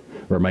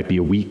 or it might be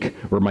a week,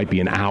 or it might be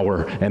an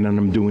hour, and then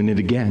I'm doing it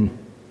again.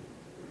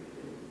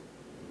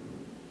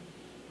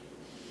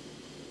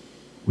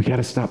 We got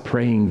to stop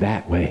praying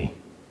that way.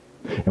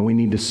 And we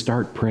need to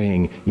start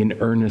praying in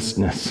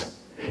earnestness,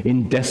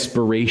 in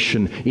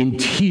desperation, in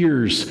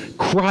tears,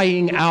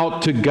 crying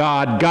out to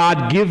God,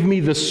 God, give me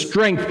the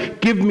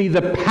strength, give me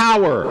the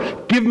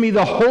power, give me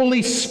the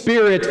Holy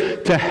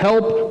Spirit to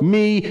help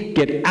me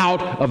get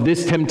out of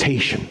this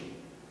temptation.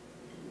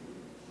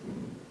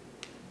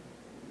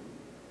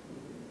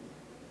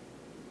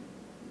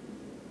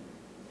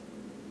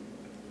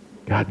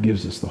 God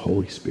gives us the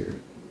Holy Spirit.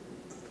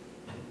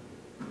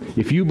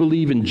 If you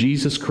believe in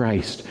Jesus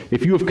Christ,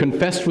 if you have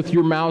confessed with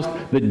your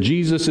mouth that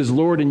Jesus is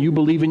Lord and you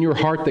believe in your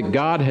heart that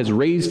God has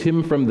raised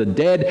him from the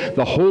dead,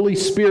 the Holy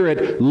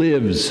Spirit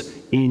lives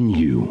in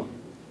you.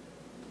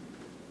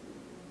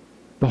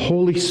 The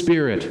Holy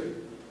Spirit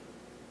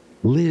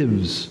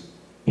lives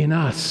in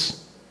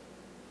us.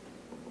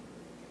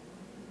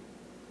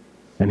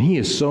 And he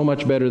is so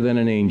much better than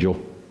an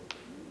angel.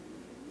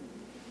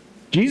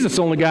 Jesus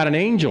only got an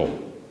angel.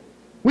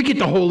 We get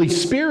the Holy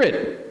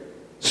Spirit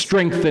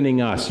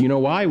strengthening us. You know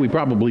why? We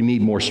probably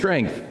need more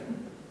strength.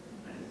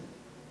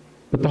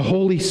 But the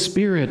Holy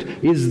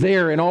Spirit is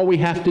there, and all we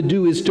have to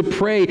do is to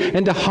pray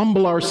and to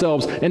humble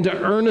ourselves and to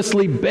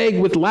earnestly beg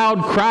with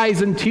loud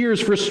cries and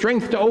tears for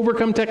strength to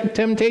overcome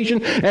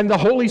temptation, and the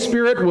Holy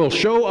Spirit will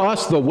show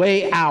us the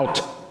way out.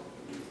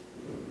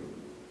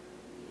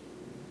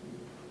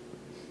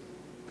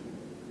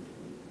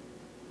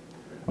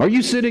 Are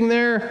you sitting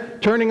there,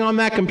 turning on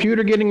that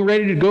computer, getting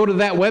ready to go to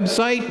that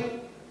website?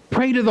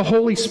 Pray to the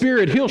Holy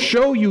Spirit. He'll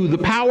show you the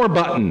power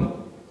button.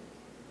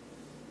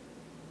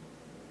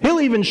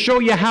 He'll even show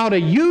you how to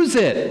use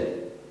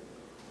it.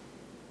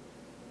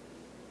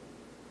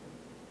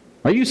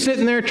 Are you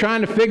sitting there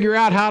trying to figure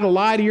out how to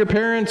lie to your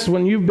parents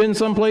when you've been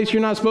someplace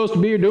you're not supposed to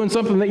be or doing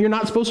something that you're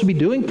not supposed to be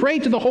doing? Pray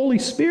to the Holy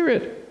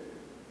Spirit.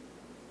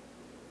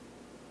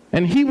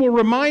 And he will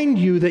remind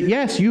you that,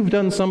 yes, you've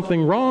done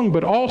something wrong,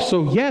 but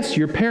also, yes,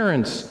 your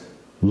parents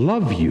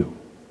love you.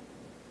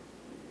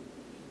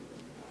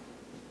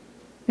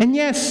 And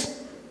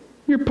yes,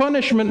 your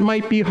punishment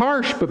might be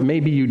harsh, but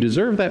maybe you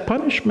deserve that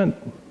punishment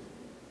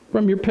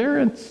from your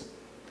parents.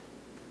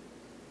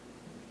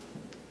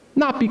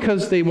 Not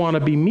because they want to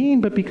be mean,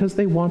 but because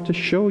they want to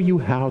show you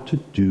how to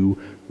do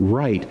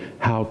right,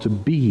 how to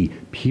be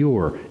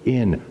pure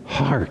in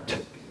heart.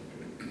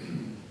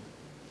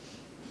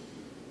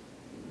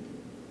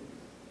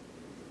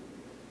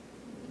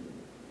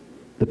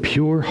 The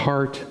pure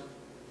heart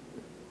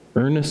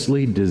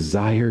earnestly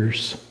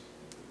desires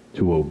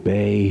to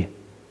obey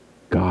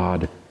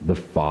God the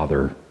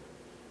Father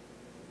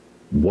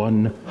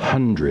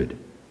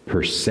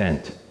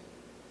 100%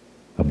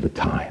 of the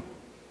time.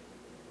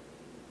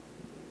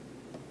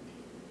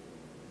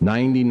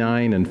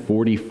 99 and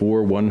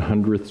 44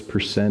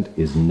 100%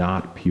 is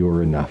not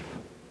pure enough.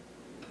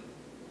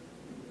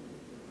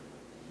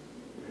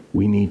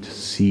 We need to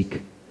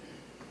seek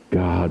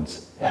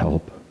God's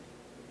help.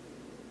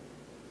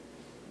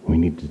 We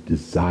need to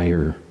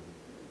desire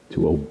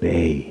to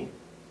obey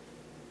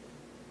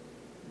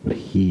what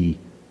he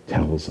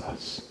tells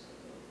us.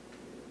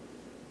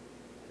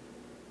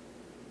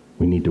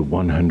 We need to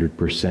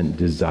 100%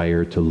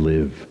 desire to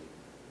live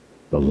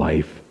the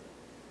life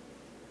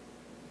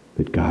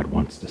that God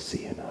wants to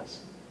see in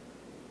us.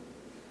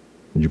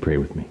 Would you pray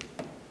with me?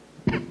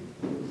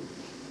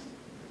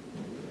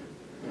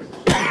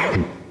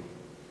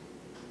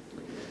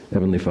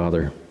 Heavenly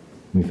Father,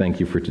 we thank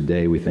you for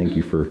today. We thank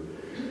you for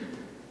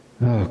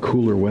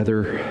cooler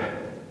weather.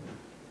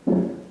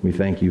 We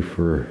thank you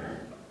for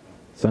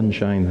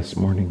sunshine this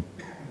morning.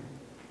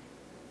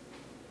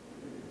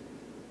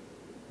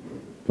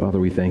 Father,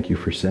 we thank you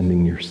for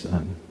sending your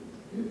Son.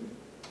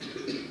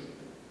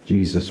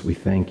 Jesus, we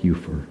thank you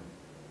for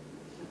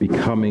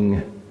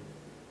becoming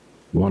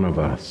one of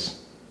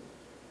us,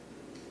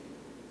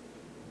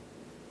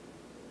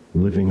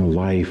 living a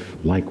life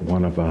like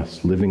one of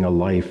us, living a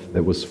life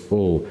that was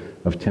full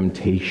of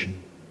temptation.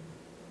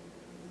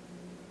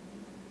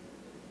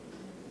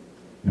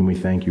 And we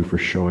thank you for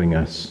showing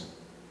us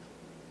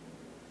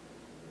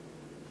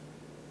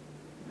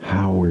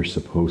how we're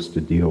supposed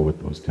to deal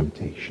with those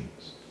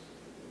temptations.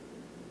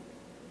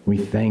 We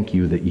thank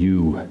you that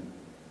you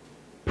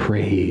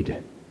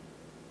prayed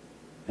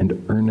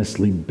and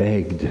earnestly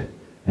begged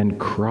and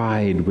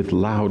cried with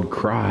loud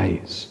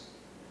cries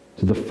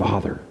to the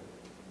Father,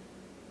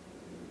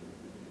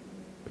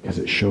 because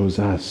it shows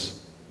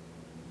us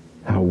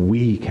how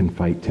we can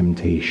fight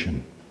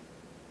temptation.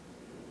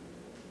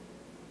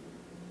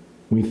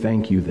 We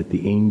thank you that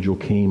the angel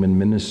came and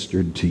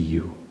ministered to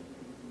you.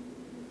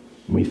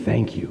 We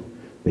thank you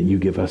that you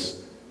give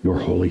us your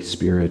Holy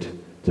Spirit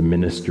to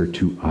minister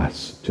to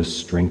us, to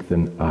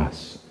strengthen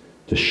us,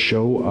 to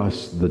show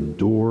us the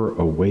door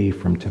away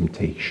from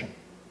temptation.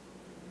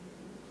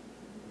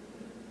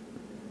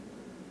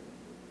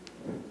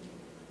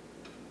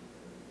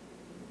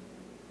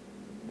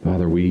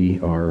 Father, we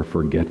are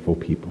forgetful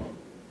people.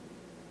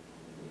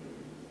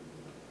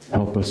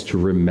 Help us to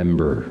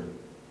remember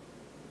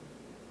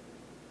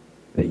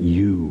that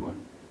you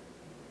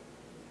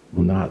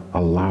will not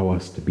allow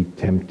us to be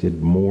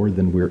tempted more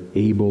than we're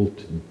able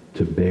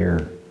to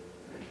bear,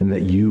 and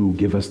that you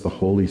give us the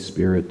Holy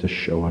Spirit to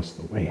show us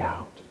the way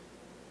out.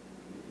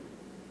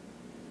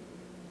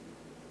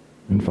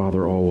 And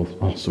Father,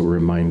 also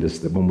remind us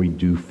that when we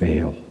do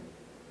fail,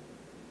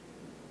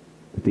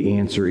 that the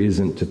answer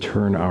isn't to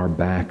turn our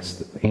backs,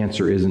 the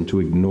answer isn't to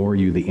ignore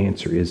you, the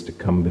answer is to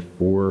come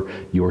before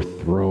your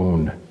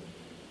throne,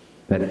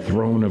 that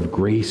throne of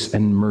grace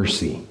and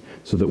mercy,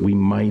 so that we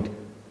might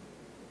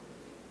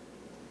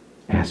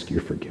ask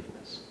your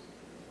forgiveness.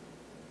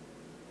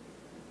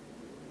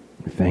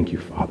 thank you,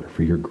 Father,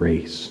 for your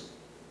grace.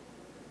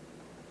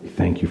 We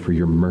thank you for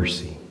your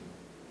mercy.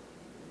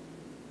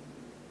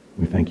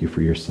 We thank you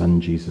for your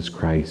Son, Jesus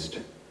Christ,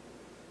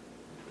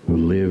 who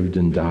lived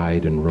and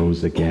died and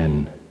rose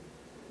again,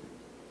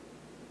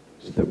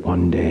 so that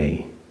one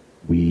day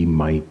we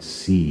might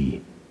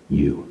see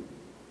you.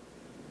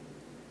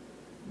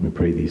 We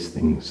pray these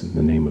things in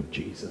the name of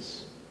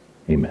Jesus.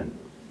 Amen.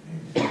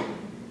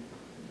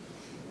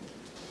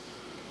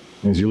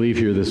 As you leave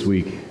here this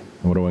week,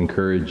 I want to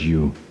encourage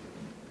you,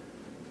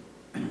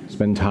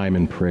 spend time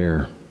in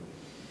prayer.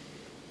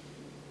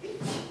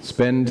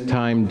 Spend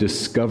time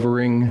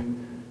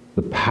discovering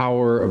the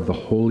power of the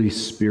Holy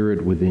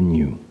Spirit within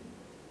you.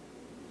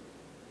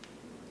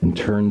 And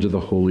turn to the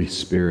Holy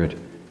Spirit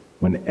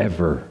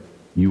whenever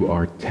you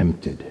are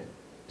tempted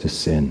to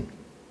sin.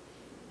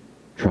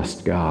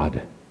 Trust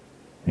God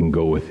and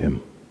go with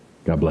him.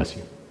 God bless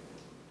you.